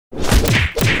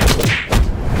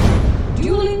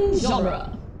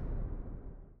genre.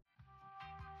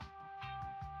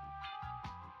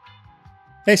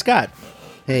 Hey, Scott.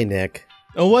 Hey, Nick.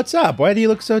 Oh, what's up? Why do you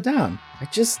look so down? I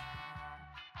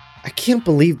can't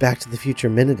believe Back to the Future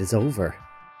Minute is over.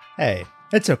 Hey,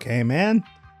 it's okay, man.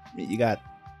 You got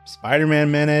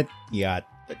Spider-Man Minute, you got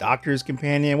the Doctor's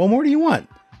Companion. What more do you want?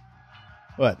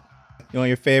 What? You want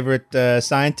your favorite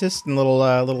scientist and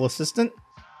little assistant?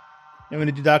 You want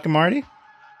me to do Dr. Marty?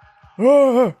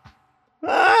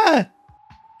 Right?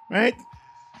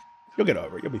 You'll get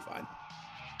over it. You'll be fine.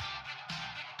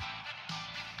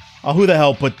 Oh, who the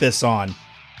hell put this on?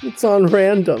 It's on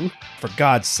random. For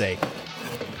God's sake.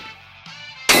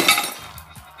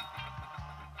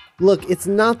 Look, it's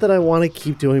not that I want to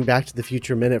keep doing Back to the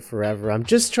Future Minute forever. I'm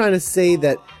just trying to say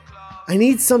that I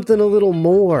need something a little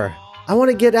more. I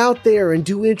want to get out there and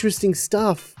do interesting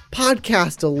stuff,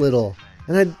 podcast a little,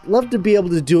 and I'd love to be able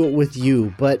to do it with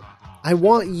you, but I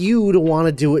want you to want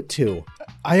to do it too.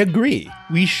 I agree.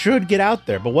 We should get out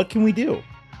there, but what can we do?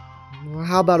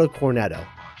 How about a Cornetto?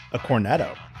 A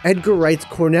Cornetto? Edgar Wright's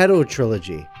Cornetto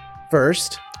trilogy.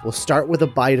 First, we'll start with a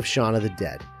bite of Shaun of the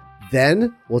Dead.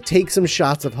 Then, we'll take some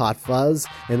shots of Hot Fuzz,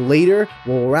 and later,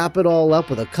 we'll wrap it all up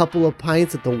with a couple of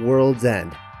pints at the world's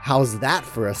end. How's that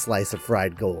for a slice of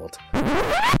fried gold?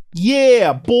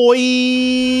 Yeah,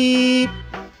 boy!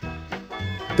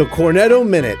 The Cornetto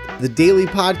Minute, the daily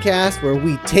podcast where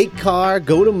we take car,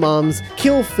 go to Mum's,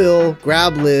 kill Phil,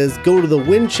 grab Liz, go to the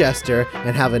Winchester,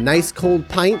 and have a nice cold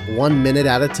pint 1 minute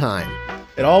at a time.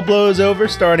 It all blows over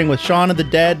starting with Shaun of the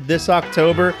Dead this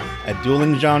October at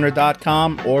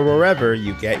duelinggenre.com or wherever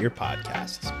you get your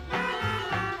podcasts.